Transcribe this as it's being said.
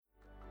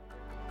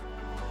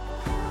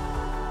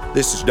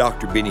This is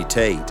Dr. Benny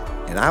Tate,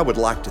 and I would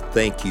like to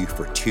thank you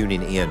for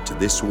tuning in to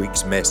this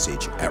week's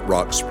message at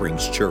Rock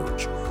Springs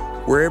Church.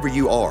 Wherever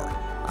you are,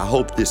 I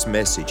hope this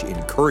message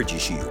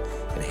encourages you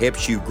and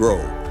helps you grow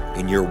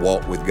in your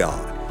walk with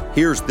God.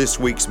 Here's this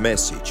week's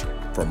message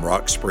from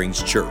Rock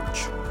Springs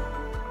Church.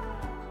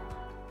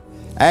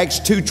 Acts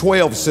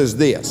 2:12 says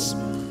this,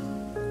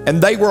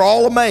 and they were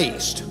all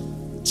amazed.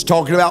 It's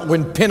talking about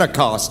when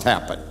Pentecost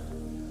happened,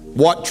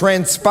 what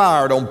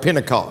transpired on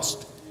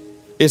Pentecost.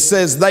 It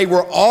says they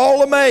were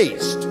all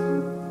amazed,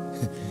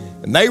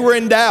 and they were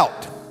in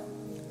doubt,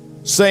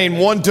 saying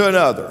one to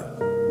another,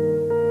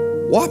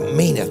 what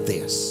meaneth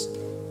this?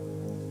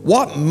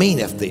 What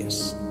meaneth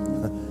this?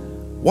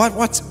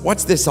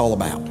 What's this all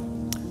about?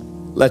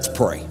 Let's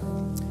pray.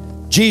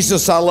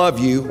 Jesus, I love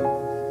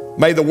you.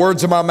 May the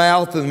words of my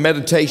mouth and the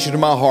meditation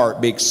of my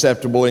heart be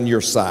acceptable in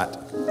your sight.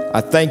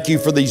 I thank you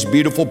for these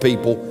beautiful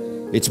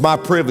people. It's my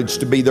privilege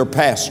to be their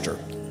pastor.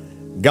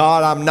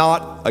 God, I'm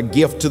not a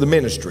gift to the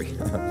ministry.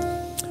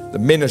 The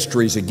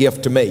ministry is a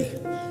gift to me.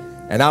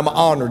 And I'm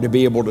honored to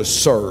be able to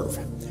serve.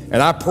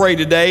 And I pray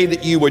today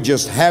that you would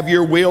just have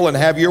your will and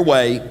have your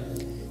way.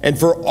 And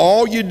for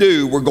all you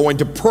do, we're going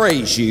to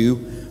praise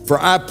you.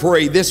 For I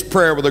pray this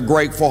prayer with a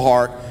grateful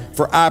heart.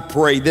 For I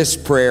pray this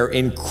prayer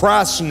in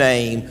Christ's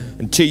name.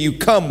 Until you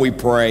come, we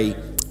pray.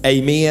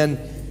 Amen.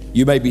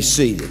 You may be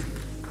seated.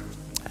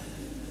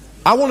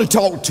 I want to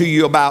talk to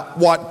you about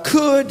what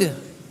could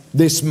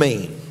this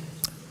mean?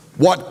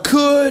 What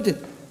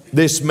could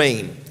this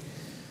mean?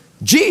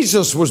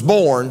 Jesus was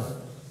born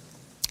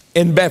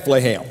in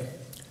Bethlehem,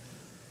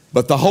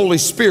 but the Holy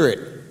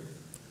Spirit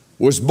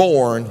was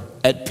born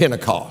at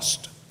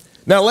Pentecost.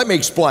 Now let me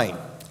explain.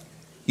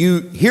 You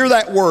hear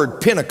that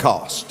word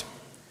Pentecost,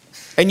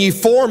 and you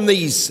form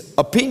these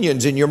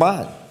opinions in your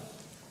mind.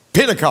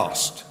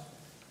 Pentecost,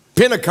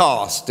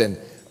 Pentecost, and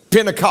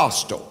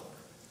Pentecostal.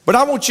 But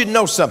I want you to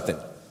know something.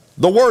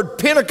 The word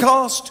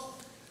Pentecost,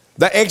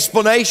 the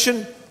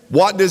explanation,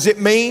 what does it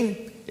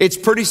mean? It's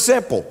pretty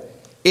simple.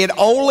 It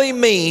only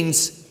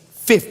means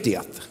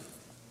 50th.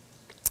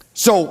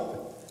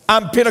 So,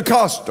 I'm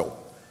Pentecostal.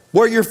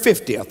 We're your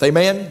 50th,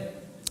 amen?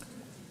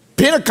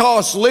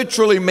 Pentecost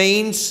literally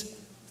means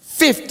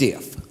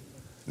 50th.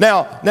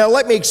 Now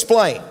let me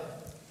explain.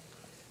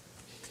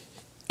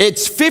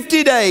 It's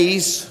 50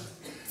 days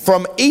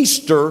from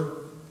Easter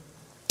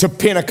to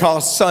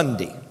Pentecost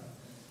Sunday.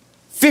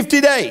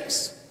 50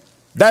 days.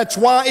 That's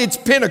why it's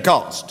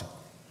Pentecost.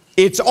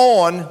 It's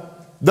on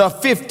the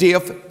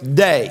 50th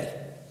day.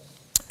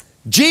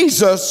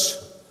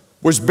 Jesus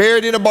was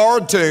buried in a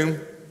borrowed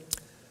tomb.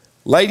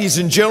 Ladies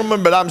and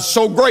gentlemen, but I'm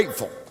so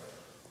grateful.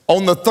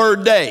 On the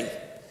third day,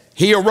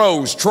 he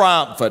arose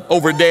triumphant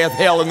over death,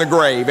 hell, and the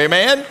grave.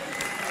 Amen?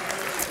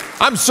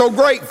 I'm so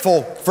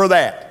grateful for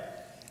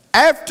that.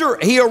 After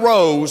he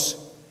arose,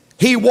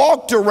 he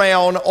walked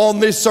around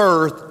on this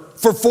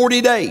earth for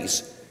 40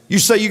 days. You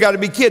say you got to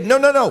be kidding.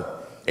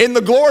 No. In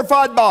the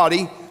glorified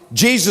body,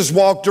 Jesus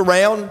walked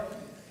around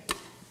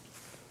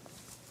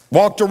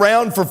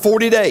for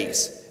 40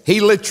 days. He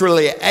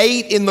literally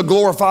ate in the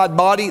glorified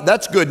body.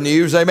 That's good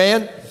news,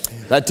 amen?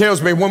 That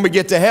tells me when we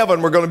get to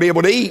heaven, we're going to be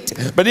able to eat.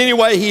 But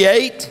anyway, he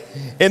ate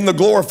in the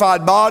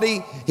glorified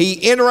body. He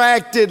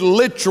interacted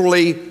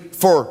literally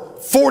for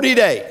 40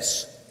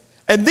 days.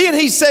 And then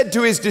he said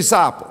to his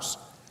disciples,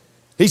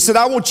 he said,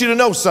 I want you to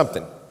know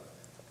something.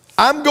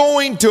 I'm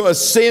going to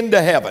ascend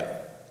to heaven.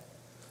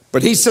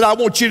 But he said, I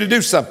want you to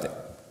do something.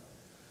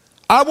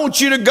 I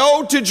want you to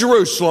go to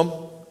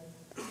Jerusalem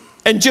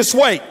and just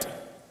wait.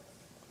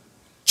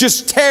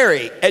 Just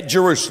tarry at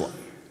Jerusalem.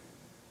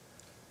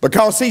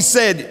 Because he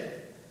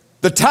said,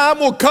 the time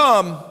will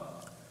come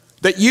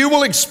that you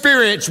will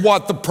experience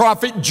what the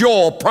prophet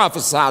Joel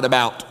prophesied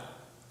about.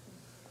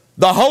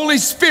 The Holy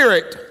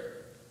Spirit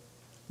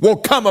will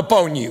come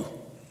upon you.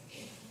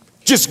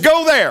 Just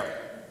go there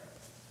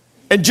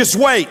and just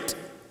wait.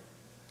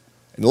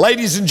 And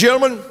ladies and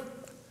gentlemen,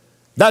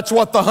 that's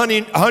what the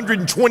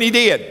 120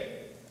 did.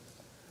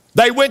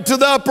 They went to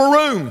the upper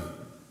room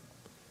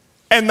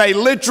and they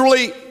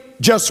literally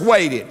just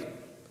waited.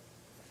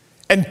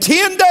 And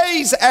 10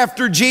 days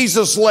after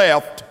Jesus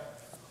left,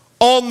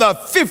 on the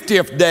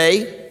 50th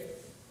day,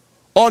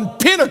 on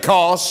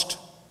Pentecost,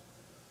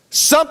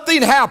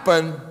 something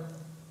happened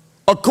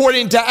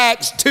according to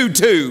Acts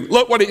 2:2.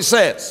 Look what it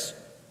says.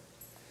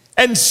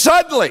 And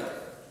suddenly,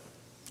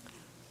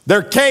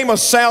 there came a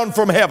sound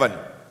from heaven.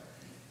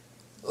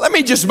 Let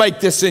me just make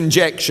this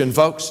injection,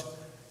 folks.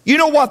 You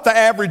know what the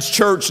average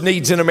church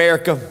needs in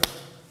America?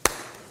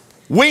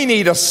 We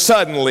need a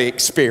suddenly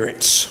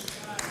experience.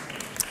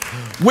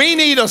 We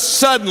need a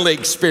suddenly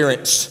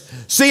experience.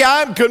 See,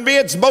 I'm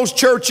convinced most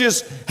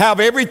churches have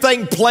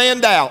everything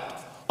planned out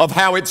of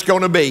how it's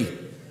going to be.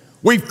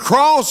 We've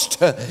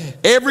crossed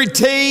every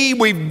T,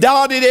 we've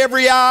dotted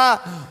every I,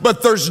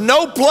 but there's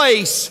no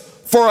place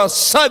for a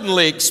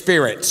suddenly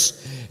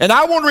experience. And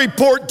I want to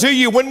report to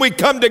you, when we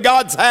come to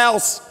God's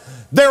house,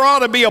 there ought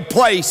to be a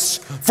place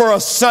for a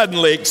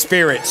suddenly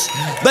experience.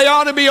 They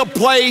ought to be a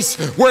place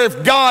where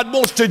if God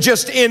wants to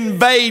just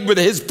invade with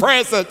His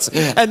presence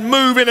and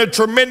move in a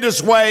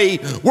tremendous way,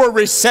 we're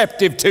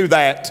receptive to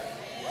that.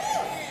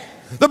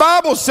 The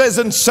Bible says,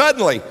 and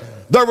suddenly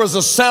there was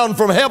a sound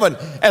from heaven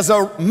as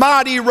a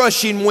mighty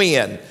rushing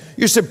wind.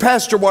 You said,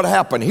 Pastor, what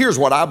happened? Here's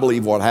what I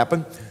believe what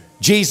happened.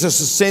 Jesus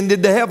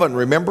ascended to heaven,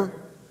 remember?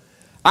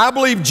 I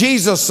believe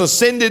Jesus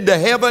ascended to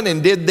heaven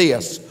and did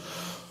this.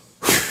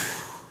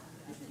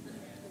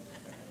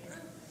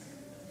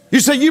 You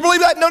say, you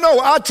believe that?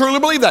 No, I truly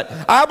believe that.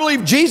 I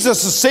believe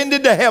Jesus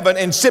ascended to heaven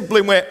and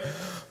simply went,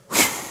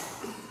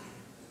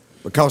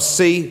 because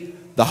see,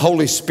 the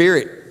Holy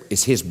Spirit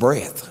is His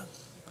breath.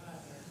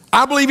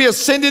 I believe He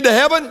ascended to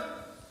heaven,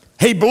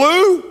 He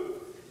blew,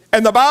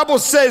 and the Bible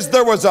says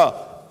there was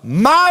a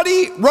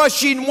mighty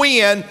rushing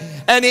wind,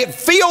 and it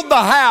filled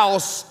the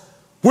house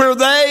where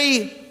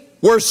they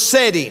were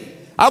sitting.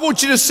 I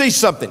want you to see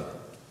something.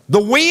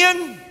 The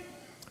wind,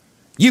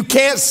 you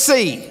can't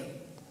see,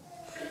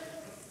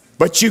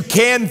 but you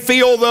can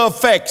feel the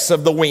effects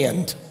of the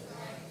wind.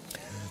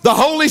 The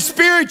Holy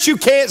Spirit you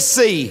can't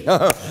see,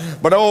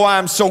 but oh,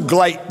 I'm so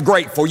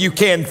grateful you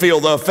can feel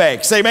the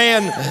effects.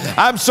 Amen.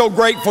 I'm so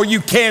grateful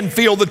you can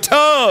feel the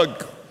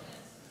tug.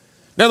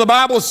 Now the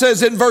Bible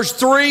says in verse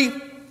 3,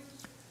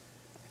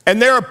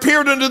 and there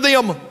appeared unto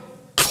them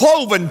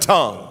cloven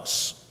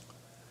tongues.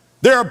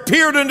 There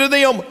appeared unto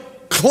them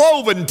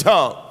cloven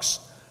tongues,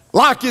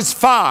 like as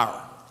fire,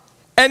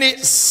 and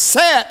it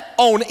sat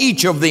on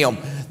each of them.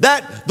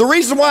 The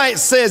reason why it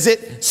says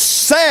it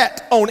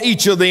sat on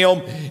each of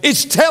them,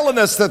 it's telling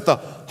us that the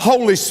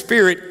Holy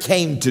Spirit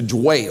came to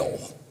dwell.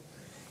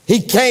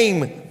 He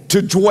came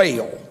to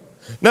dwell.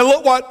 Now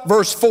look what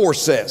verse 4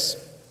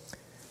 says.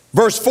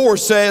 Verse 4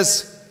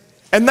 says,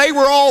 and they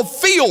were all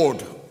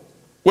filled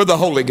with the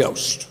Holy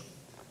Ghost,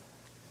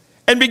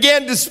 and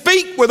began to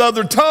speak with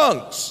other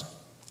tongues,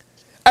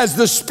 as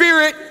the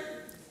Spirit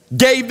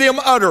gave them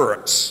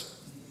utterance.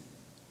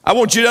 I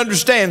want you to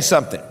understand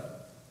something.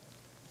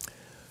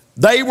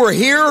 They were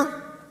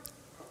here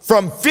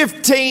from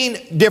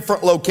 15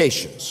 different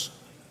locations.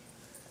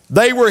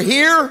 They were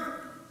here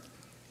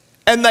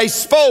and they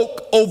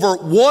spoke over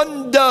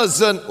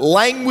 12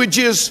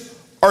 languages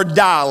or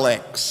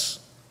dialects.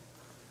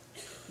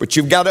 But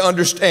you've got to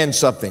understand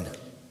something.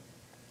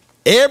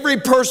 Every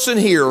person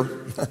here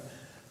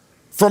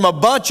from a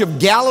bunch of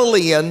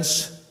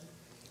Galileans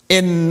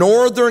in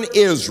northern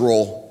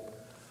Israel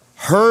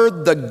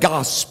heard the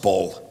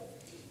gospel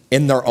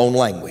in their own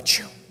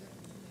language.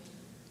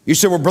 You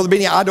say, well, Brother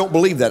Benny, I don't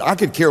believe that. I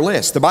could care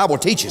less. The Bible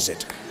teaches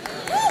it.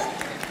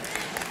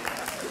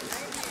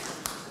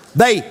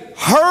 They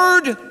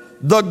heard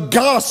the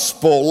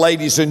gospel,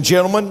 ladies and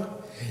gentlemen,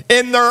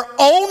 in their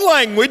own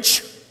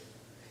language,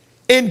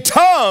 in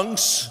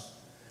tongues,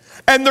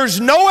 and there's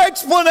no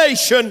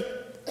explanation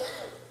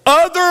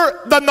other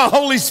than the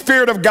Holy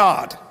Spirit of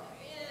God.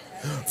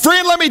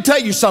 Friend, let me tell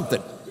you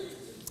something.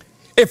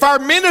 If our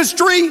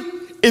ministry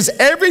is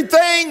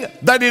everything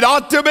that it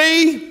ought to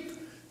be,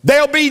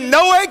 there'll be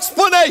no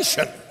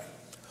explanation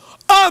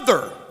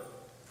other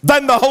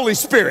than the Holy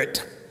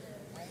Spirit.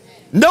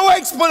 No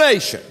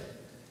explanation.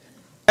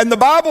 And the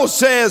Bible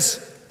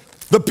says,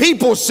 the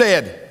people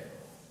said,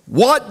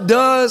 what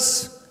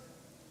does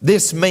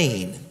this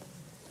mean?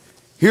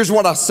 Here's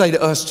what I say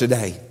to us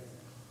today.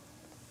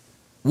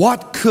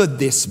 What could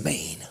this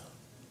mean?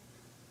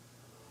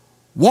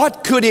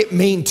 What could it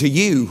mean to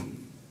you?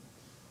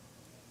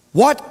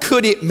 What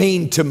could it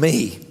mean to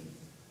me?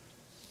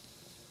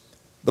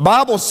 The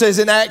Bible says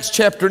in Acts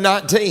chapter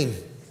 19,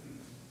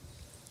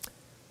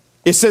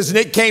 it says, and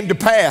it came to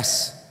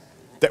pass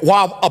that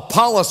while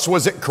Apollos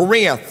was at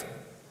Corinth,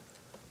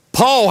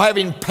 Paul,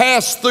 having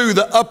passed through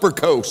the upper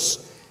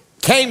coast,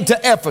 came to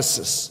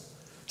Ephesus.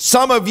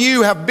 Some of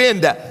you have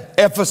been to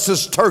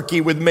Ephesus,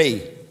 Turkey with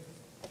me.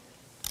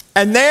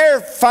 And there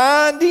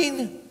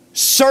finding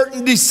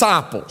certain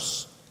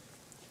disciples.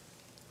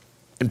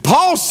 And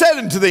Paul said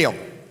unto them,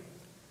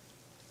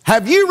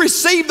 have you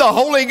received the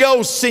Holy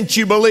Ghost since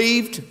you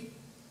believed?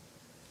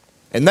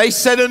 And they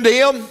said unto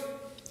him,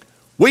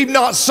 we've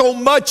not so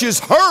much as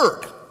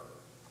heard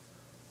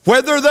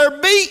whether there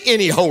be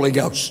any Holy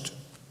Ghost.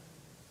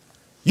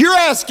 You're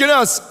asking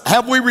us,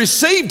 have we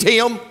received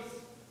Him?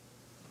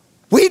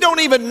 We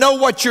don't even know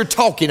what you're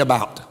talking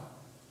about.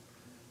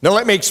 Now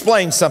let me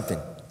explain something.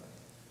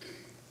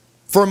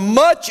 For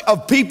much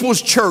of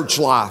people's church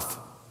life,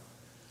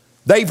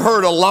 they've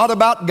heard a lot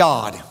about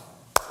God.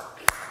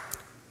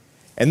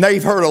 And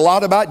they've heard a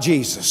lot about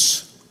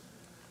Jesus.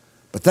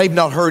 But they've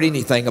not heard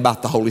anything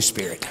about the Holy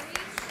Spirit.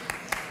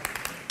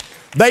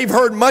 They've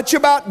heard much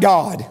about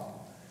God.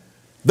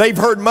 They've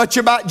heard much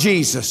about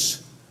Jesus.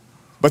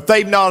 But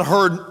they've not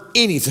heard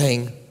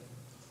anything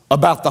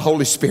about the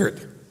Holy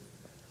Spirit.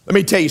 Let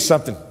me tell you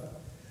something.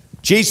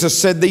 Jesus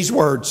said these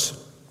words.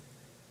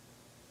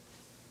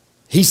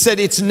 He said,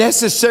 it's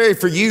necessary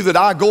for you that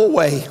I go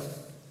away.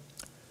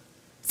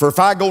 For if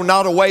I go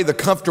not away, the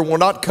Comforter will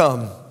not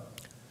come.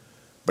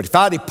 But if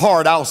I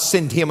depart, I'll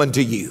send him unto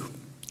you.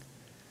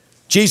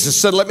 Jesus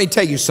said, let me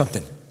tell you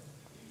something.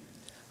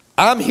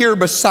 I'm here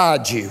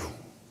beside you,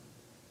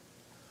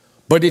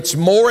 but it's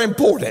more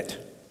important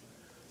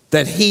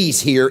that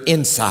He's here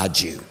inside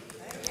you.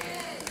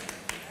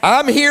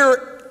 I'm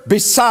here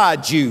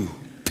beside you,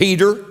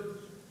 Peter,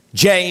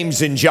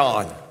 James, and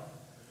John.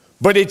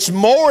 But it's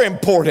more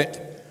important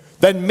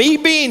than me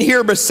being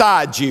here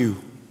beside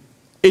you.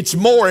 It's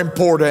more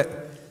important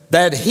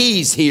that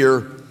He's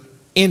here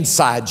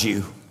inside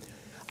you.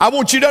 I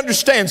want you to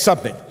understand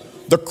something.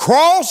 The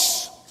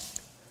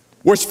cross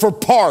was for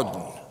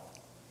pardon,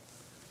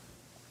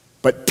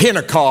 but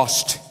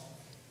Pentecost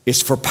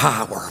is for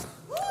power.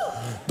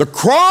 The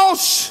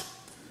cross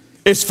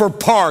is for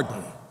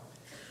pardon,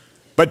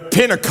 but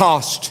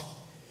Pentecost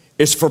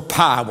is for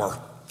power.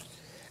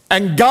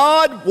 And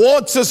God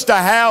wants us to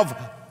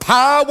have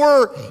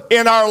power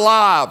in our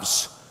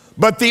lives.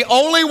 But the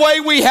only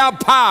way we have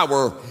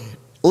power,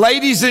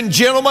 ladies and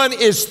gentlemen,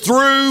 is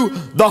through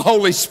the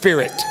Holy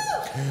Spirit.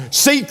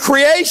 See,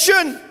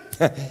 creation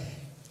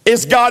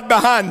is God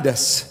behind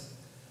us.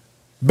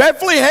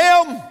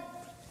 Bethlehem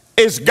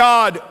is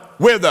God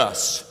with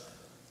us.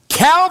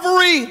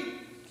 Calvary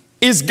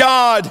is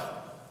God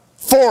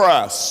for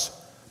us.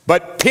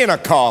 But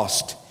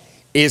Pentecost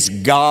is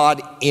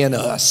God in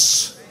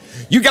us.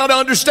 You got to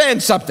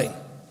understand something.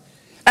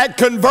 At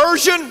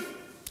conversion,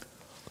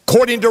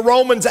 according to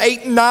Romans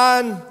 8 and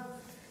 9,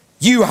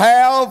 you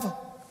have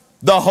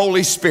the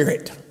Holy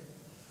Spirit.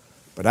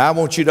 But I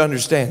want you to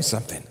understand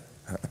something.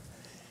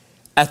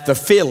 At the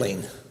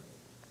filling,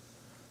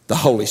 the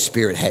Holy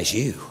Spirit has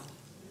you.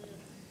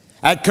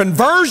 At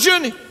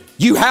conversion,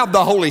 you have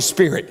the Holy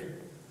Spirit.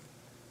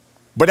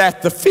 But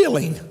at the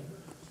filling,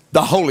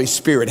 the Holy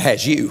Spirit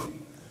has you.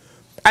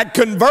 At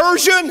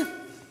conversion,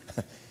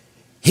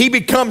 He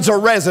becomes a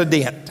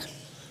resident.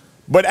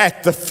 But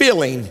at the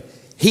filling,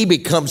 He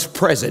becomes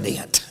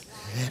president.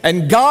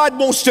 And God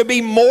wants to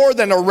be more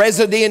than a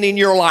resident in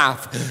your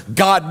life.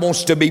 God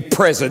wants to be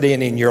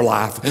president in your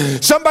life.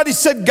 Somebody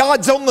said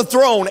God's on the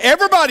throne.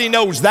 Everybody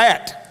knows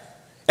that.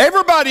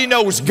 Everybody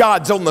knows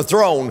God's on the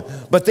throne.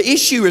 But the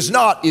issue is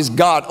not, is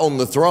God on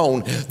the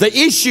throne? The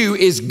issue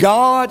is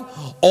God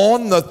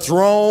on the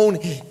throne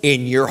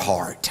in your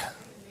heart.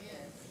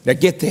 Now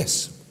get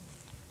this.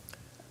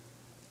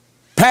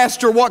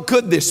 Pastor, what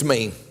could this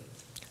mean?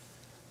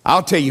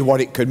 I'll tell you what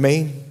it could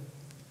mean.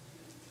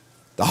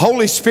 The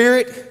Holy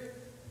Spirit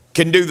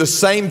can do the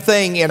same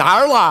thing in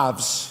our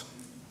lives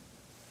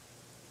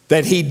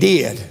that He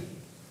did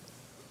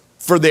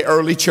for the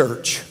early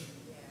church.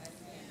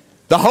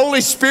 The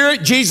Holy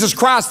Spirit, Jesus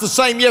Christ, the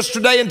same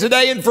yesterday and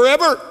today and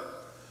forever.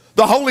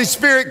 The Holy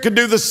Spirit could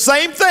do the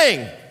same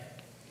thing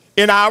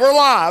in our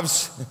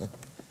lives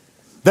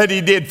that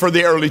He did for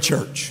the early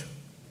church.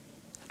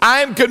 I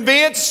am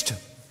convinced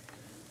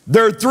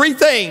there are three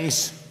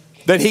things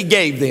that He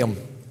gave them.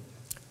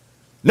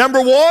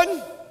 Number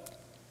one,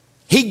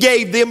 He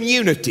gave them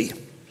unity.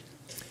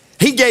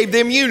 He gave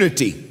them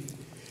unity.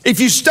 If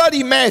you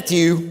study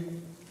Matthew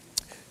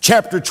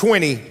chapter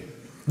 20,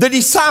 the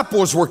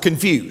disciples were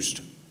confused.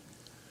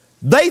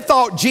 They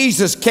thought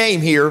Jesus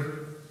came here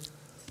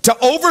to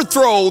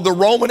overthrow the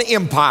Roman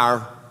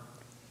Empire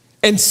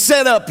and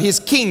set up His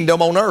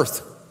kingdom on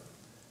earth.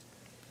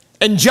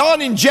 And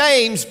John and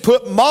James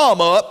put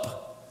Mom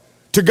up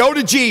to go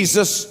to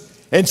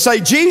Jesus and say,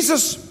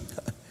 Jesus,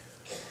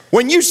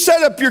 when you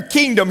set up your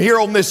kingdom here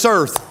on this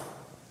earth,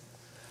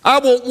 I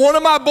want one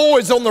of my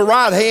boys on the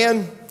right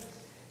hand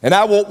and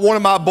I want one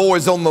of my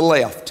boys on the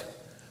left.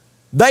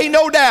 They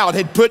no doubt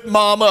had put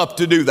Mom up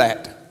to do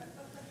that.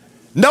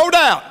 No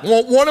doubt. I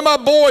want one of my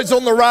boys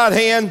on the right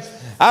hand.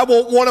 I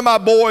want one of my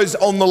boys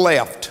on the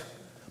left.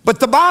 But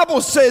the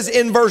Bible says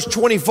in verse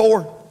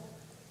 24,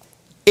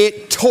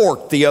 it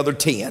torqued the other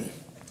 10.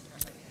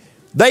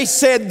 They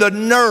said the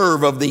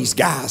nerve of these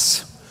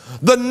guys,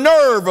 the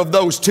nerve of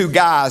those two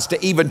guys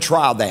to even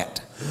try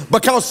that.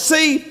 Because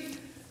see,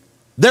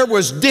 there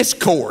was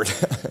discord.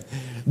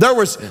 there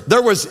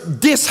was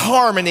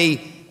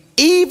disharmony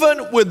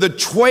even with the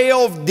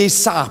 12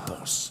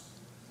 disciples.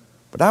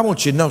 But I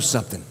want you to know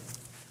something.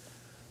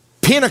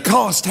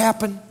 Pentecost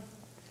happened.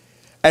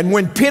 And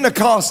when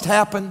Pentecost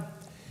happened,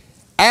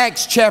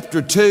 Acts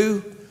chapter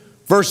 2,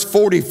 verse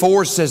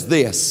 44 says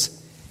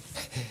this.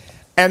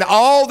 And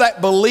all that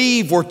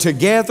believed were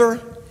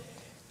together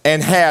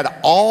and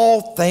had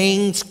all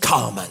things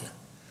common.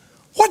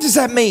 What does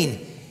that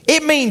mean?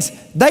 It means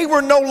they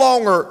were no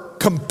longer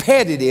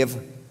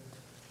competitive.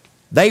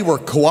 They were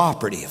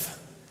cooperative.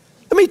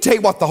 Let me tell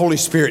you what the Holy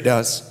Spirit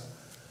does.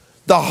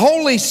 The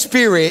Holy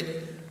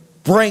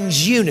Spirit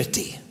brings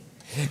unity.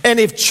 And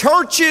if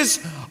churches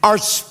are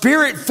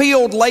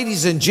Spirit-filled,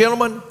 ladies and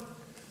gentlemen,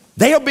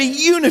 there'll be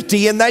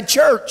unity in that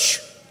church.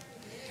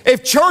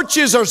 If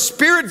churches are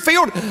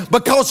Spirit-filled,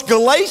 because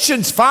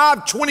Galatians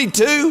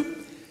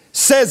 5:22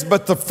 says,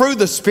 but the fruit of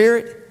the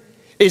Spirit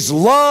is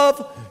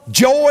love,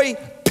 joy,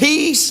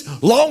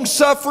 peace,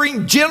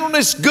 long-suffering,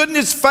 gentleness,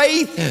 goodness,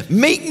 faith,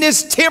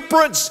 meekness,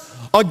 temperance.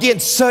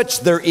 Against such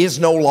there is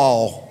no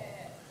law.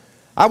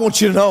 I want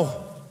you to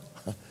know,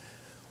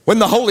 when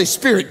the Holy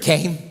Spirit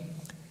came,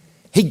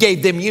 He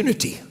gave them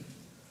unity.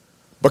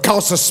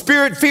 Because a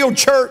Spirit-filled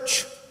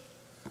church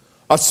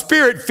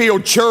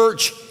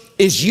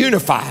is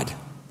unified.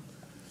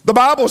 The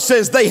Bible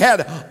says they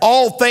had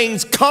all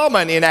things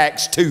common in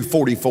Acts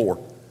 2:44.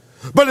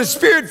 But a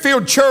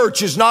Spirit-filled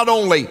church is not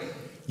only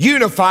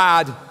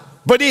unified,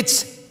 but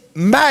it's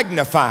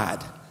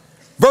magnified.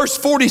 Verse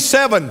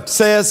 47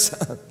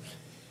 says,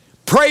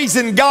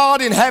 praising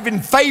God and having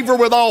favor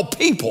with all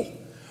people.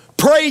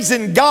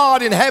 Praising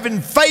God and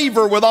having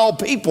favor with all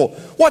people.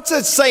 What's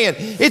that saying?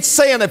 It's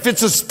saying if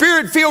it's a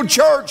Spirit-filled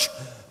church,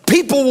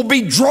 people will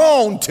be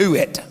drawn to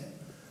it.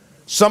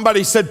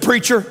 Somebody said,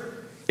 preacher,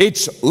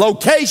 it's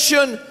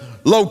location,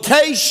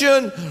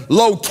 location,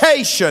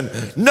 location.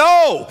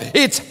 No,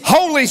 it's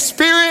Holy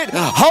Spirit,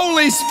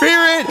 Holy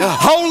Spirit,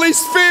 Holy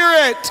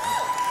Spirit.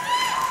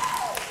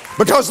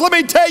 Because let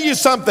me tell you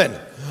something.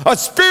 A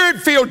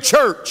Spirit-filled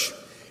church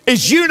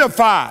is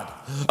unified.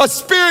 A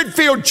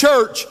Spirit-filled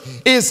church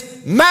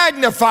is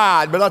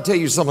magnified. But I'll tell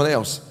you something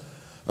else.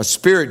 A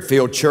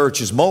Spirit-filled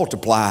church is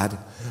multiplied,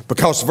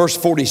 because verse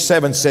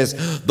 47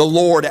 says, the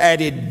Lord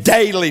added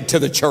daily to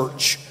the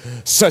church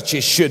such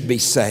as should be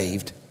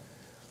saved.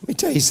 Let me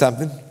tell you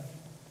something.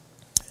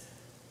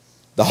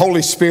 The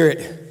Holy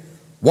Spirit,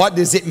 what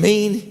does it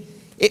mean?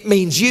 It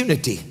means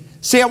unity.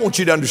 See, I want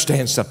you to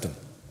understand something.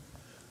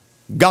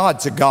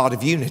 God's a God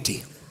of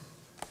unity.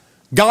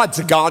 God's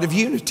a God of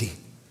unity.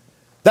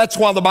 That's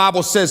why the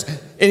Bible says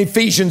in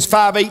Ephesians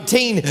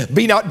 5:18,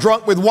 be not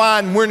drunk with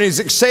wine wherein is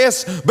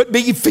excess, but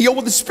be ye filled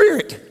with the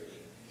Spirit.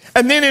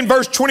 And then in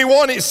verse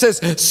 21 it says,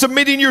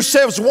 submitting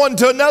yourselves one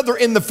to another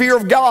in the fear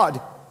of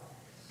God.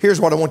 Here's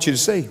what I want you to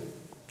see.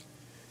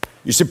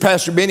 You say,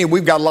 Pastor Benny,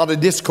 we've got a lot of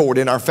discord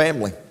in our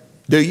family.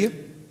 Do you?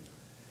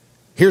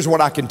 Here's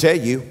what I can tell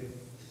you.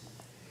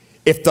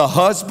 If the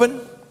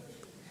husband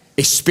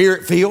is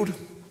Spirit-filled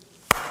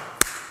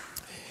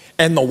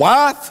and the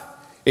wife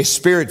is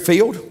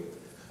Spirit-filled,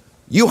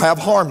 you'll have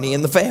harmony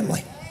in the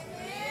family.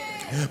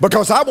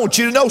 Because I want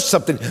you to know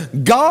something.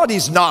 God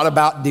is not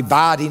about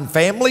dividing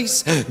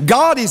families.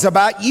 God is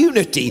about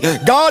unity.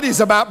 God is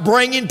about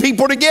bringing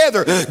people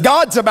together.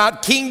 God's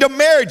about kingdom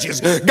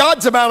marriages.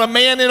 God's about a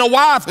man and a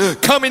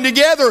wife coming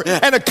together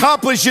and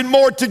accomplishing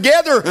more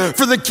together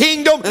for the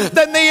kingdom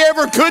than they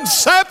ever could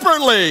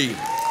separately.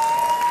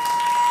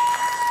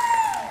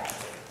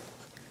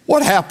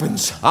 What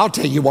happens? I'll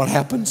tell you what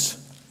happens.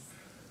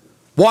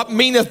 What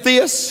meaneth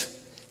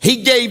this?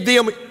 He gave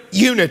them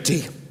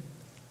unity.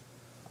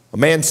 A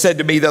man said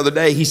to me the other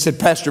day, he said,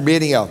 Pastor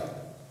Benny,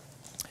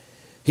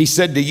 he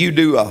said, do you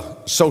do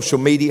social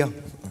media?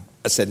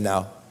 I said,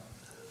 no.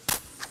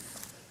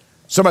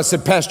 Somebody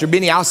said, Pastor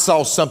Benny, I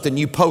saw something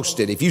you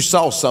posted. If you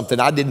saw something,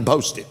 I didn't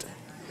post it.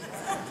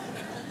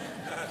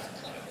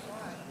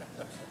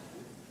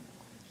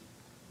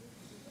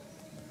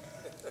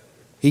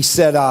 He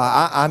said,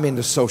 I'm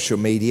into social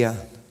media.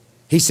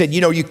 He said,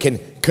 you know, you can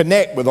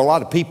connect with a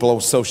lot of people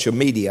on social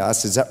media. I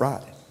said, is that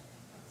right?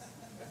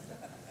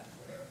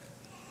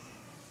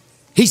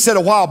 He said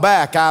a while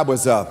back I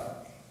was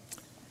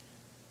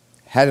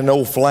had an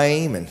old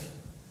flame, and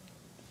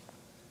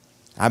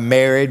I'm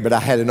married, but I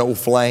had an old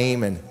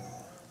flame, and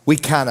we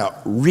kind of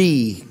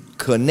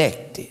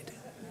reconnected.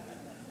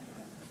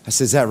 I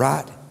said, is that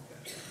right?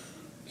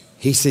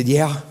 He said,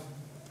 yeah.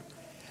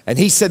 And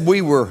he said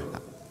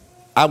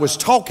I was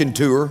talking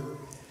to her,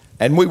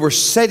 and we were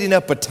setting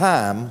up a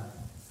time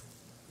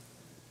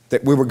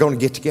that we were going to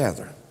get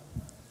together.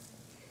 I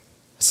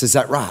said, is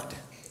that right?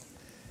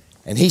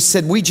 And he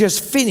said, we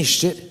just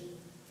finished it,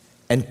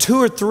 and 2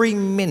 or 3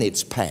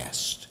 minutes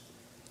passed,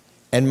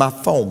 and my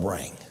phone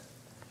rang.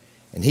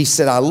 And he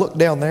said, I looked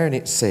down there, and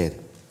it said,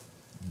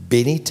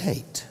 Benny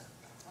Tate.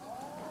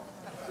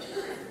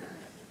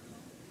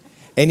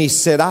 And he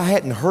said, I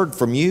hadn't heard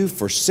from you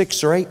for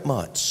 6 or 8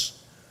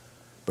 months,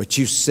 but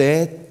you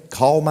said,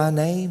 call my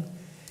name,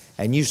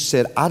 and you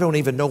said, I don't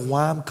even know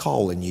why I'm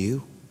calling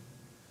you.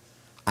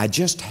 I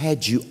just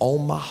had you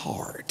on my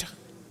heart.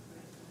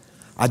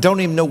 I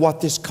don't even know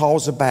what this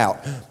call's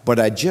about, but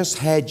I just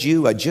had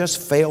you. I just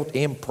felt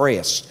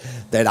impressed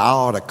that I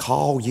ought to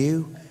call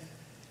you.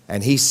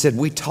 And he said,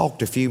 we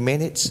talked a few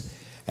minutes,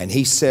 and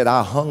he said,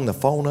 I hung the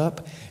phone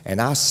up, and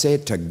I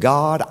said to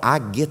God, I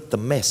get the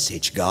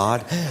message,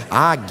 God.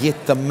 I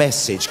get the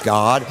message,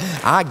 God.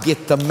 I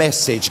get the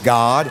message,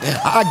 God.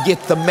 I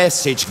get the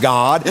message,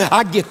 God.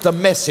 I get the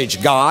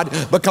message, God.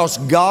 Because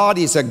God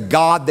is a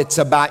God that's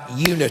about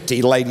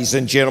unity, ladies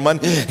and gentlemen.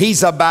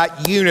 He's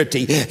about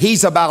unity.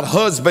 He's about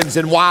husbands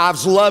and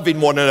wives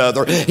loving one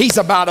another. He's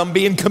about them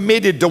being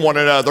committed to one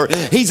another.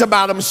 He's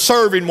about them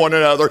serving one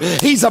another.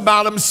 He's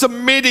about them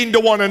submitting to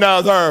one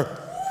another.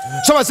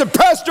 Somebody said,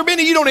 Pastor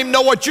Benny, you don't even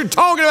know what you're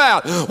talking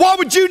about. What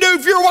would you do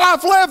if your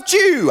wife left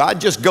you?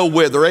 I'd just go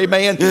with her,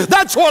 amen.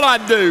 That's what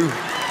I'd do.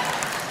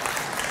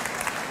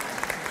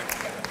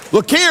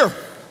 Look here.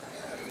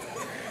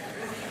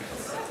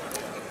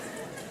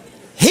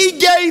 He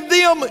gave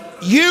them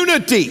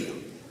unity.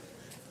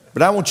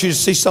 But I want you to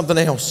see something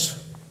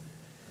else.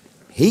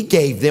 He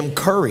gave them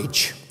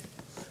courage.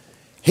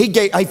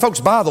 Hey folks,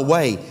 by the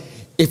way,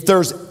 if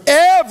there's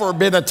ever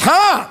been a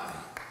time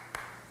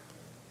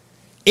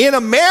in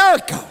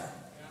America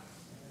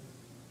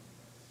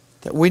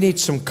that we need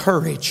some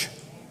courage.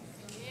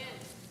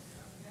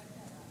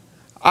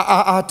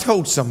 I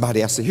told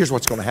somebody, I said, here's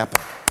what's going to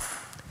happen.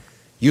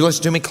 You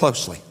listen to me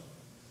closely.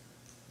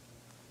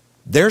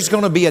 There's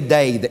going to be a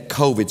day that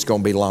COVID's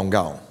going to be long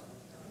gone.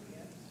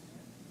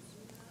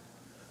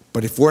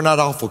 But if we're not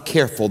awful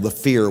careful, the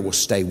fear will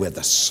stay with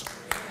us.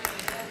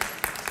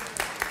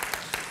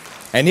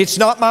 And it's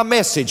not my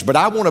message, but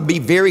I want to be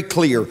very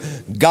clear.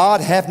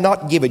 God hath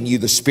not given you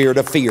the spirit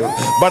of fear,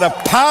 but of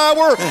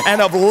power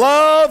and of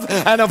love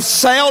and of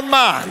sound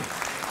mind.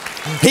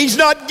 He's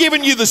not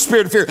giving you the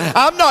spirit of fear.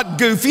 I'm not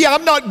goofy.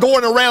 I'm not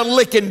going around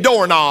licking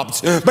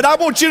doorknobs. But I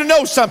want you to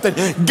know something.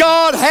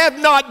 God hath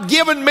not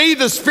given me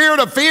the spirit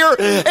of fear,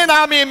 and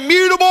I'm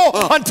immutable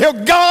until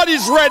God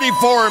is ready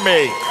for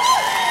me.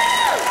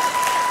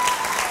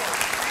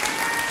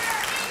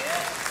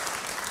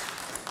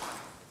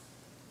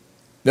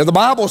 Now the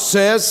Bible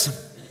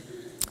says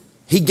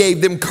he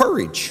gave them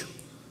courage.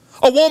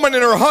 A woman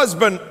and her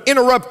husband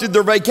interrupted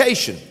their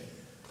vacation.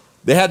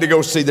 They had to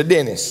go see the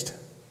dentist.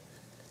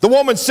 The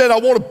woman said, I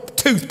want a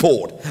tooth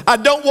pulled. I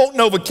don't want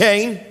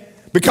Novocaine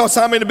because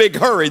I'm in a big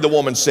hurry, the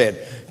woman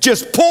said.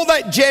 Just pull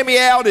that jammy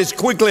out as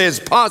quickly as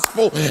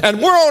possible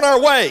and we're on our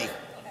way.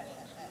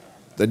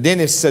 The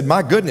dentist said,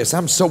 my goodness,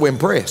 I'm so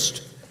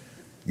impressed.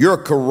 You're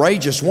a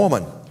courageous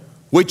woman.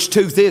 Which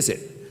tooth is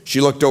it? She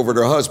looked over at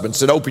her husband and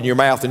said, open your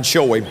mouth and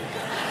show him.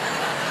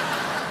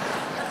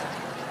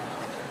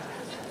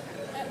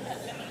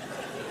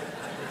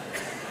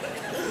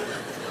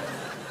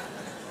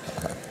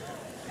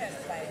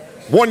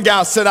 One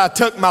guy said, I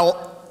took my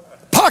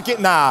pocket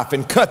knife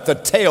and cut the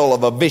tail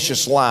of a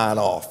vicious lion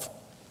off.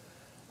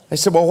 They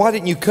said, well, why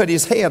didn't you cut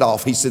his head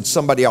off? He said,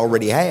 somebody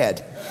already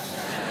had.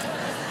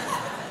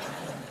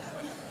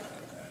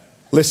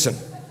 Listen,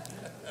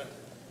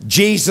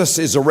 Jesus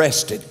is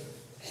arrested.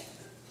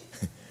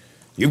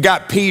 You've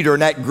got Peter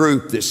and that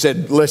group that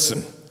said,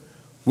 listen,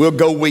 we'll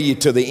go with you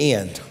to the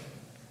end.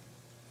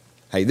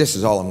 Hey, this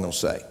is all I'm going to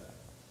say.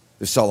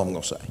 This is all I'm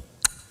going to say.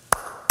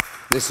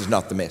 This is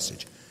not the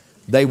message.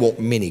 They won't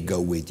many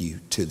go with you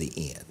to the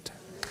end.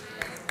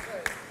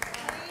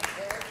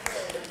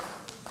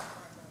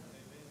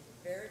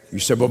 You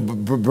say, well,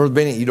 Brother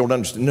Benny, you don't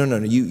understand. No.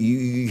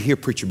 You hear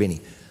Preacher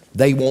Benny.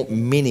 They won't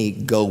many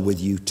go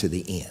with you to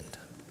the end.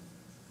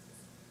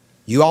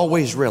 You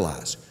always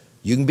realize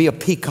you can be a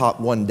peacock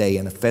one day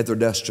and a feather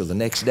duster the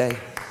next day.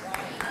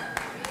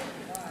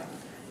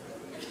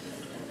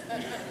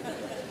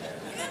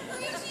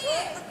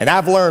 And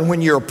I've learned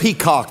when you're a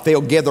peacock, they'll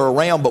gather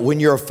around, but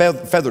when you're a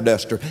feather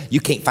duster, you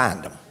can't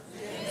find them.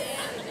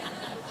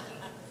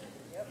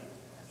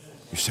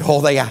 You say,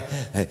 oh, they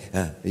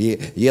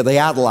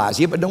idolize.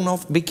 Yeah, but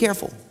don't be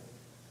careful.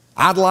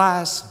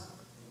 Idolize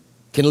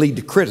can lead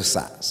to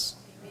criticize.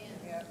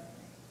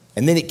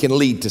 And then it can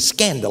lead to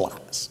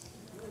scandalize.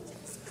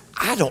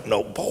 I don't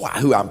know, boy,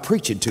 who I'm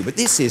preaching to, but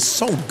this is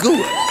so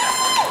good.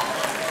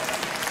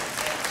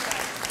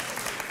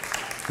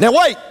 Now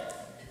wait.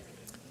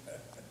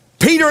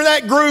 Peter and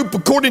that group,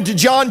 according to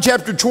John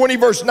chapter 20,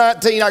 verse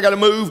 19, I got to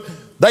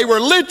move. They were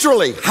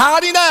literally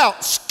hiding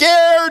out,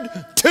 scared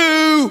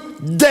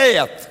to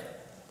death.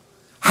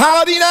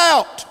 Hiding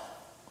out,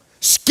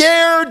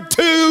 scared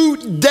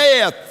to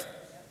death.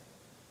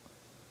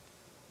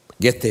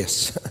 Get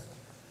this.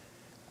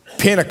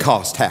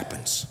 Pentecost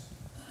happens.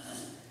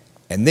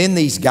 And then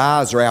these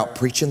guys are out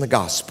preaching the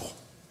gospel.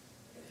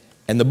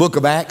 And the book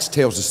of Acts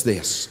tells us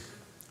this.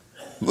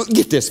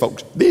 Get this,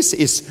 folks.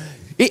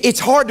 It's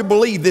hard to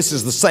believe this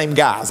is the same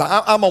guys.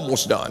 I'm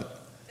almost done.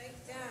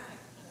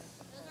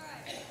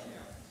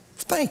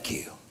 Thank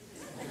you.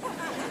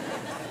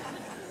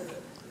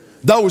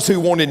 Those who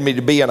wanted me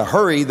to be in a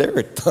hurry, they're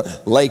at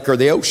the lake or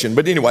the ocean.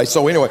 But anyway.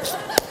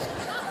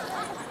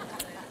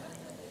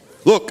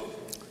 Look.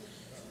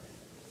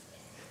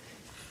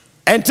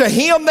 And to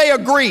him they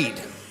agreed.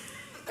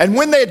 And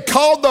when they had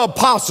called the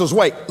apostles,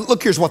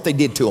 look, here's what they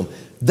did to them.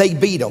 They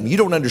beat them. You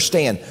don't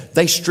understand.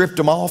 They stripped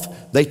them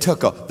off. They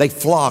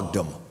flogged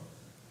them.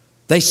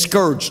 They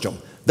scourged them.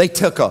 They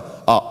took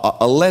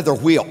a leather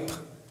whip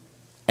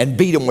and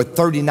beat them with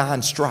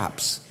 39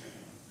 stripes.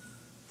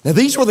 Now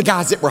these were the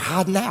guys that were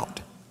hiding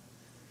out.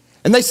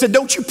 And they said,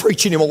 don't you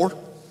preach anymore.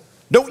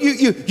 Don't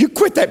you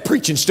quit that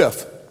preaching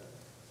stuff.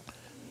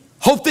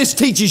 Hope this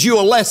teaches you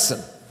a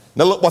lesson.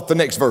 Now look what the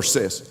next verse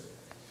says.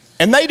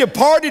 And they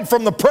departed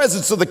from the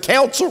presence of the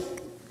council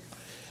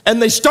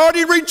and they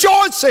started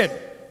rejoicing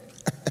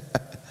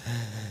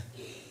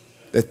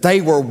that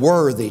they were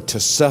worthy to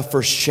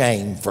suffer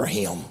shame for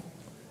him.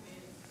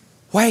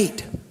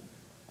 Wait,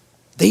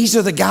 these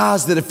are the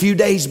guys that a few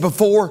days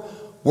before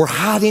were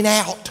hiding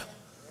out.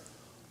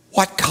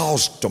 What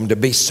caused them to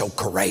be so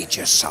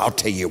courageous? I'll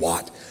tell you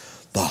what,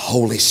 the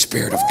Holy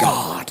Spirit of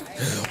God.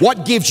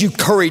 What gives you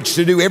courage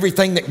to do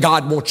everything that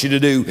God wants you to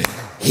do?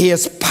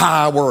 His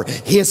power,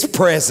 His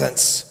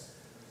presence.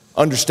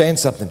 Understand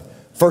something.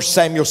 1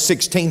 Samuel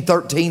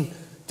 16:13,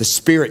 the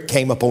Spirit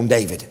came upon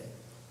David.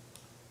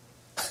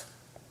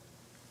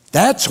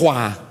 That's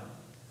why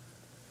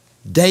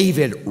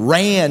David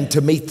ran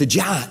to meet the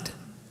giant.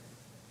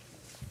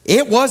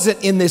 It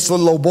wasn't in this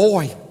little old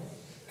boy.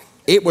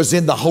 It was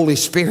in the Holy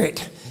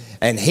Spirit.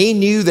 And he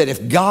knew that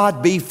if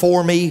God be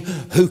for me,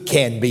 who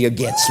can be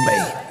against me?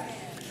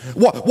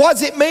 What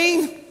does it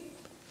mean?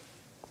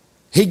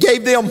 He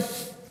gave them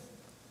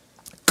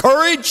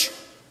courage.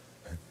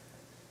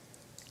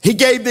 He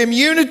gave them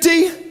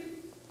unity.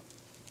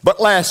 But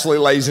lastly,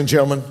 ladies and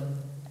gentlemen,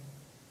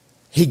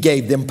 he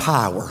gave them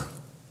power.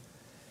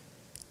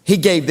 He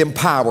gave them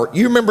power.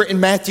 You remember in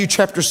Matthew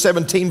chapter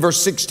 17,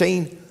 verse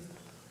 16,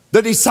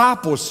 the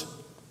disciples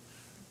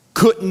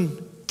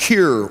couldn't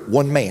cure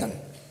one man.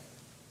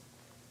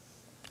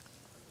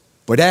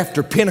 But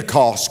after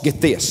Pentecost,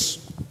 get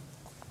this,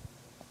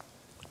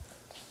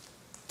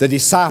 the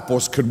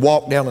disciples could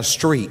walk down a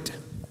street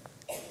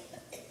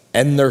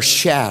and their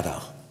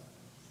shadow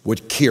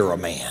would cure a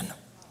man.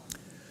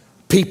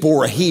 People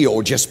were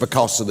healed just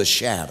because of the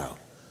shadow.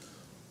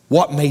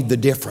 What made the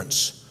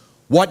difference?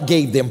 What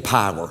gave them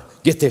power?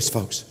 Get this,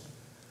 folks.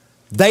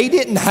 They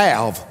didn't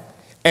have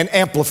an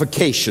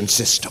amplification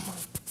system.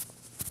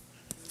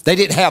 They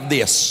didn't have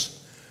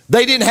this.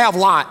 They didn't have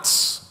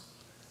lights.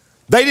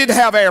 They didn't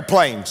have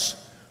airplanes.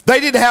 They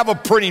didn't have a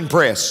printing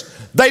press.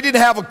 They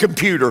didn't have a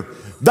computer.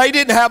 They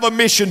didn't have a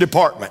mission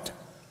department.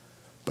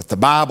 But the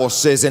Bible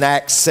says in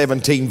Acts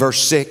 17,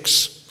 verse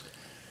 6,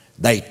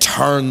 they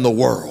turned the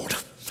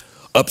world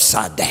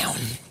upside down.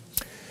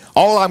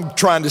 All I'm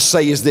trying to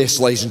say is this,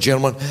 ladies and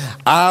gentlemen.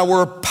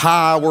 Our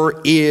power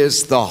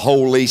is the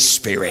Holy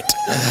Spirit.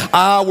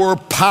 Our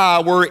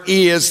power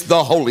is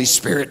the Holy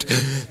Spirit.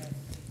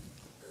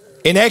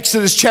 In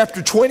Exodus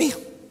chapter 20,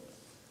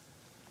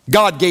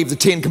 God gave the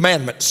 10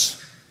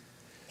 commandments.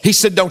 He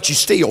said, don't you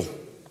steal.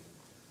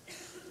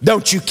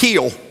 Don't you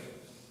kill.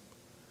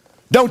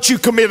 Don't you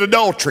commit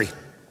adultery.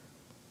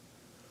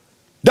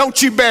 Don't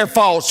you bear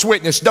false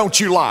witness. Don't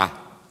you lie.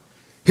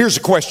 Here's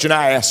a question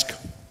I ask.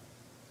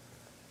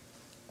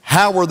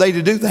 How were they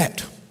to do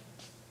that?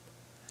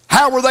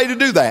 How were they to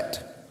do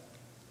that?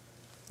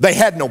 They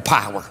had no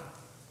power.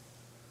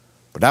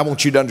 But I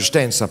want you to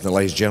understand something,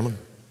 ladies and gentlemen.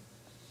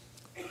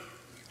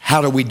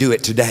 How do we do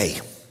it today?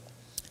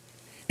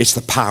 It's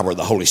the power of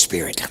the Holy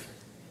Spirit.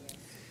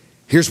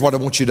 Here's what I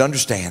want you to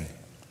understand.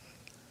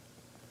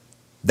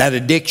 That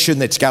addiction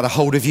that's got a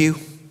hold of you,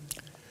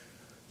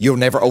 you'll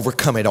never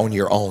overcome it on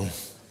your own.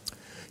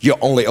 You'll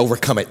only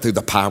overcome it through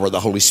the power of the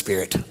Holy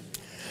Spirit.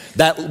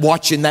 That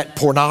watching that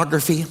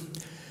pornography,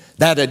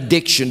 that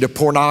addiction to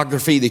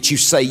pornography that you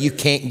say you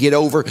can't get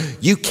over,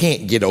 you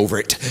can't get over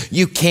it.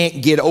 You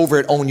can't get over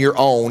it on your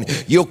own.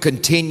 You'll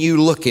continue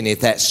looking at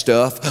that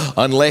stuff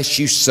unless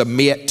you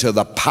submit to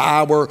the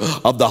power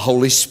of the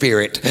Holy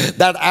Spirit.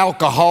 That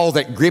alcohol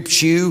that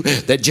grips you,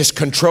 that just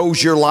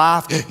controls your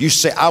life, you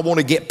say, I want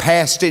to get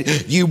past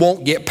it. You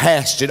won't get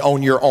past it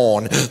on your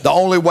own. The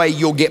only way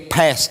you'll get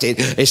past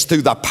it is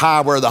through the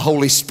power of the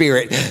Holy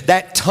Spirit.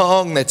 That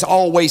tongue that's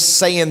always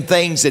saying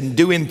things and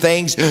doing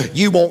things,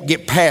 you won't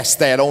get past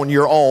that on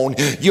your own.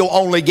 You'll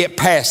only get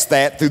past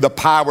that through the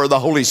power of the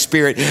Holy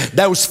Spirit.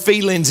 Those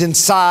feelings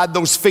inside,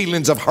 those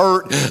feelings of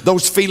hurt,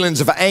 those feelings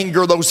of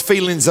anger, those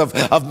feelings of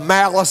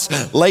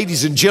malice,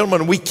 ladies and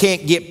gentlemen, we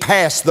can't get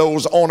past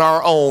those on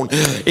our own.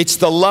 It's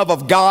the love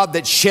of God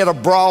that's shed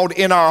abroad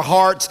in our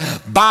hearts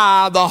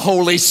by the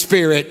Holy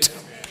Spirit.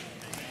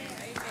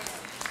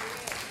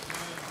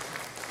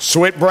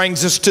 So it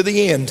brings us to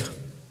the end.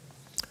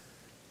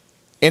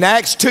 In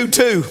Acts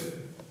 2:2,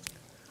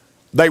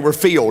 they were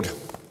filled.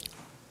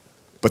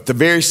 But the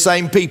very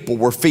same people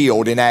were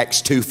filled in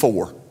Acts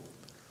 2:4.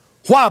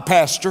 Why,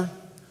 Pastor,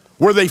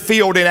 were they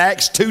filled in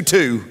Acts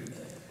 2:2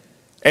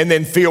 and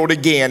then filled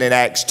again in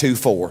Acts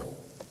 2:4?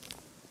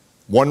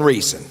 One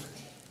reason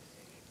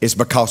is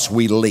because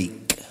we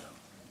leak.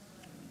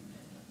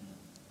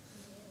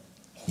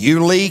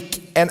 You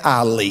leak and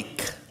I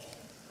leak.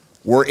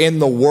 We're in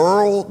the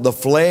world, the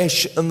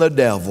flesh, and the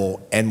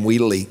devil, and we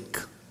leak.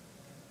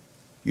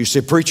 You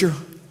say, preacher,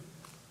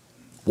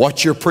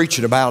 what you're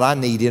preaching about I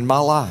need in my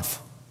life.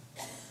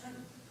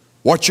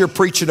 What you're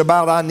preaching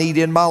about I need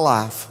in my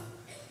life.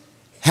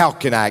 How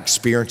can I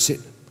experience it?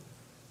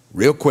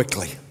 Real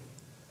quickly.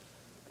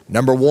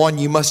 Number one,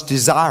 you must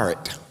desire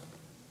it.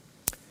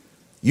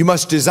 You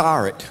must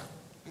desire it.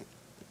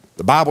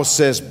 The Bible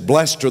says,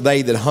 blessed are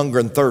they that hunger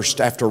and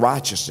thirst after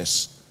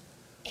righteousness,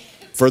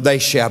 for they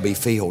shall be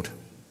filled.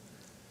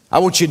 I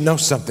want you to know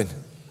something.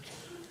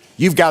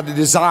 You've got to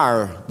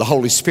desire the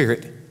Holy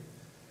Spirit.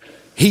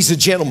 He's a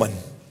gentleman.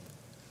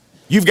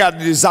 You've got to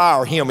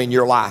desire Him in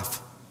your life.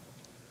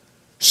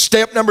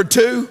 Step number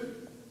two,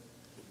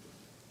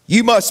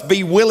 you must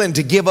be willing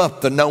to give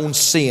up the known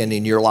sin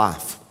in your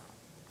life.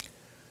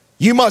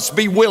 You must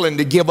be willing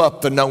to give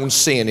up the known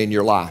sin in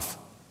your life.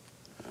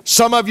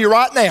 Some of you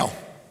right now,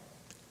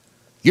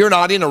 you're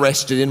not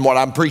interested in what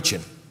I'm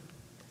preaching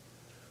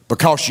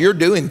because you're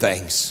doing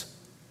things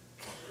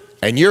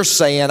and you're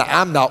saying,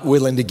 I'm not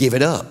willing to give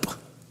it up.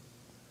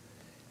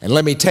 And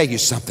let me tell you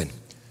something.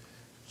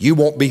 You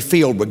won't be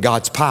filled with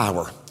God's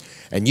power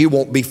And you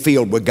won't be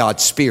filled with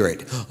God's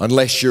Spirit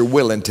unless you're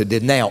willing to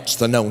denounce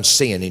the known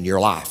sin in your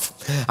life.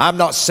 I'm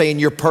not saying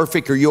you're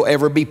perfect or you'll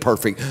ever be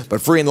perfect,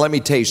 but friend, let me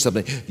tell you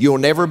something. You'll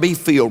never be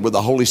filled with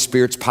the Holy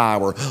Spirit's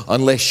power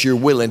unless you're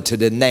willing to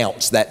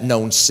denounce that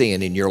known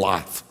sin in your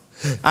life.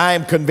 I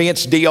am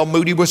convinced D.L.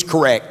 Moody was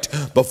correct.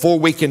 Before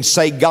we can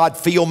say, God,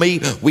 fill me,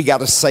 we got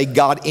to say,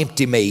 God,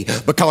 empty me,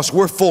 because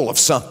we're full of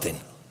something.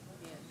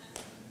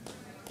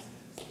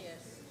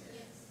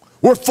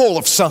 We're full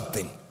of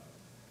something.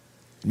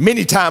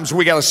 Many times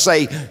we got to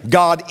say,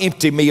 God,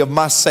 empty me of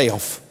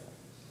myself.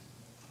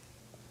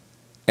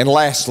 And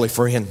lastly,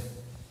 friend,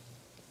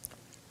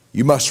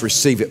 you must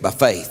receive it by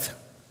faith.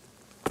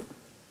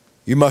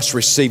 You must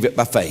receive it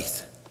by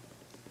faith.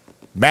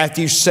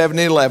 Matthew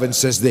 7:11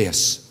 says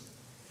this,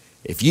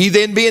 if ye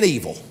then being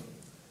evil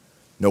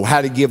know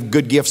how to give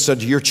good gifts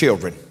unto your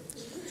children,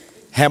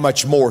 how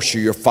much more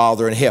shall your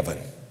Father in heaven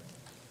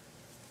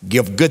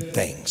give good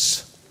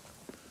things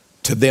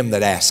to them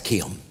that ask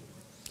Him?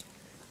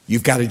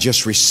 You've got to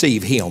just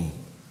receive Him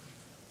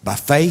by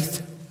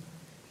faith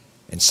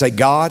and say,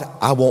 God,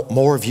 I want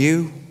more of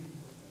you.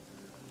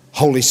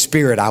 Holy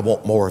Spirit, I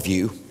want more of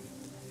you.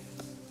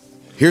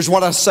 Here's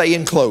what I say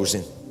in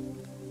closing.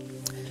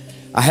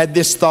 I had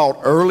this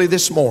thought early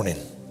this morning.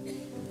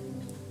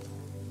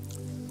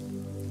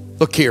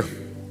 Look here.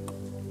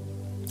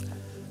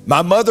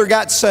 My mother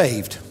got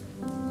saved,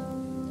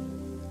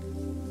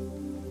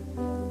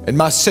 and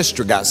my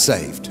sister got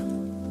saved.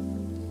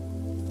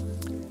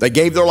 They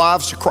gave their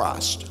lives to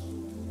Christ.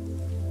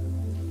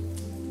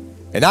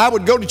 And I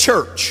would go to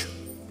church,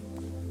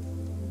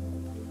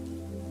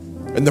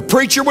 and the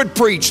preacher would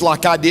preach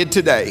like I did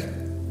today.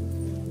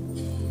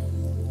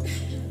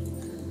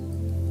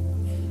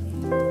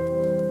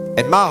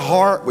 And my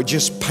heart would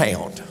just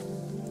pound.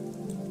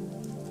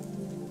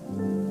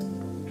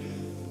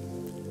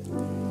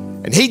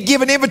 And he'd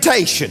give an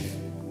invitation.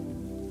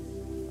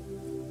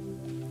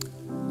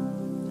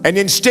 And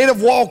instead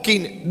of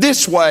walking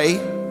this way,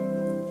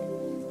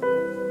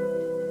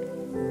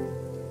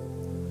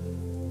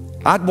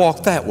 I'd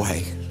walk that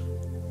way.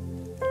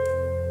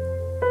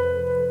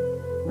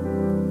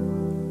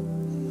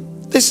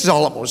 This is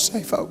all I'm going to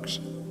say, folks.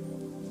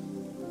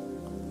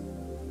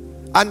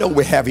 I know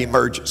we have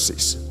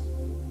emergencies,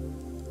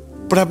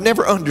 but I've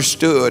never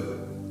understood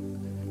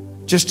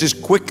just as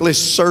quickly as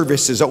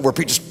service is over,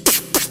 people just,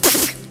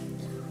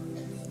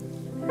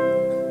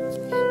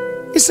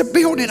 it's a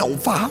building on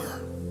fire.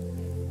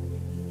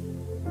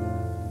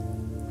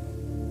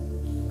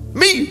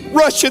 Me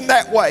rushing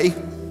that way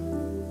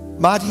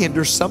might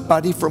hinder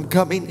somebody from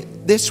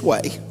coming this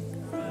way.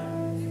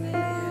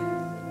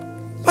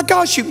 My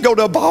gosh, you can go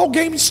to a ball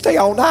game and stay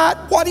all night.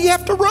 Why do you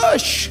have to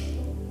rush?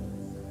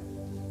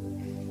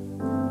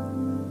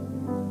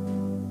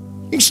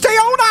 You can stay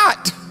all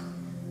night.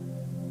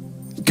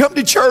 You come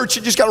to church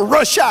and just got to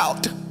rush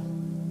out.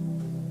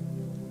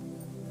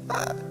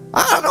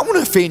 I don't want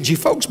to offend you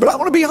folks, but I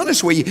want to be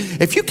honest with you.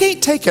 If you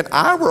can't take an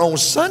hour on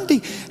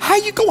Sunday, how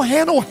you going to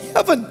handle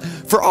heaven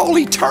for all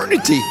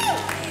eternity?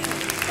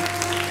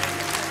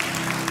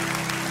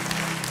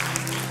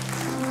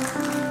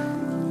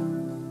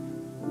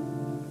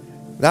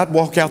 And I'd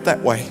walk out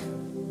that way.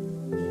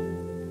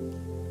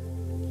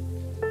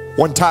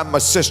 One time my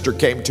sister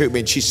came to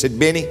me and she said,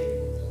 Benny,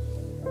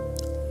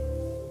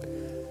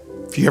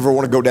 if you ever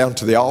want to go down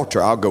to the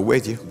altar, I'll go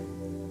with you.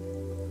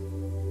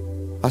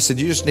 I said,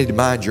 you just need to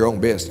mind your own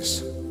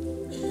business.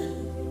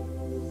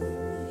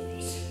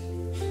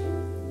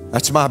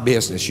 That's my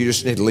business. You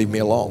just need to leave me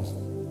alone.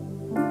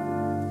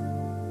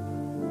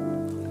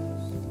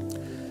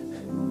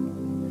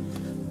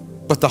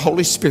 But the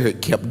Holy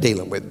Spirit kept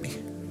dealing with me.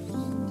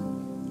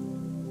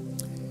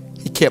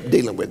 He kept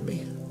dealing with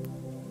me.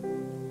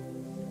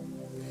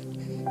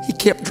 He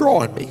kept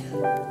drawing me.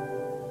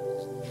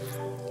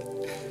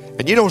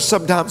 And you know,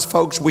 sometimes,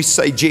 folks, we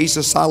say,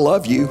 Jesus, I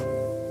love you.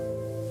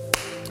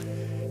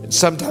 And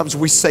sometimes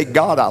we say,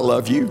 God, I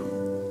love you.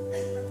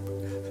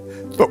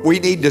 But we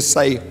need to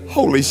say,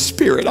 Holy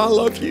Spirit, I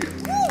love you.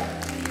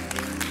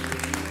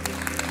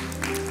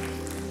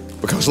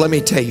 Because let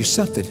me tell you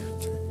something.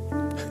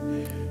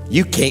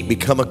 You can't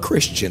become a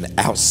Christian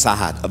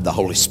outside of the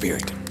Holy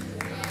Spirit.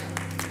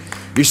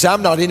 You say,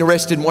 I'm not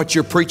interested in what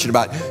you're preaching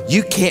about.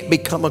 You can't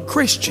become a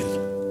Christian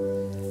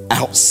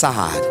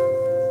outside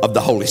of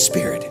the Holy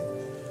Spirit,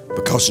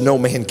 because no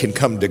man can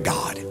come to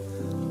God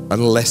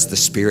unless the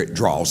Spirit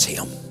draws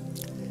him.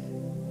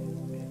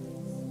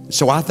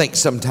 So I think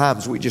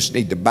sometimes we just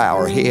need to bow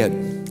our head,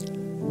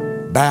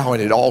 bow at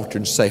an altar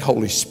and say,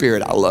 Holy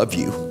Spirit, I love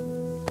you.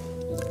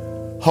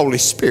 Holy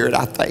Spirit,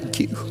 I thank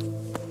you.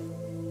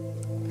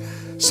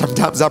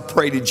 Sometimes I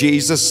pray to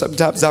Jesus.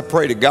 Sometimes I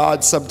pray to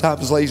God.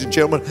 Sometimes, ladies and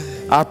gentlemen,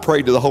 I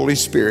pray to the Holy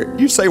Spirit.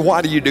 You say,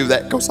 why do you do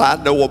that? Because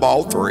I know them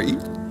all three.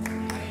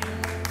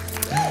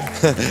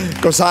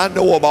 Because I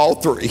know them all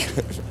three.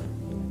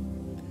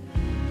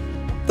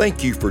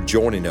 Thank you for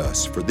joining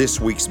us for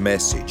this week's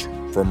message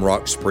from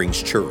Rock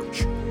Springs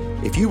Church.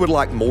 If you would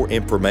like more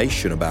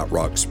information about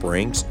Rock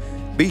Springs,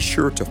 be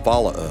sure to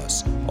follow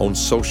us on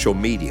social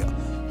media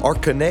or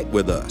connect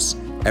with us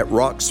at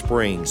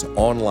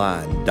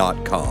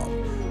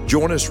rockspringsonline.com.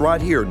 Join us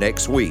right here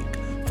next week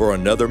for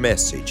another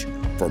message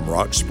from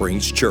Rock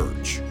Springs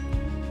Church.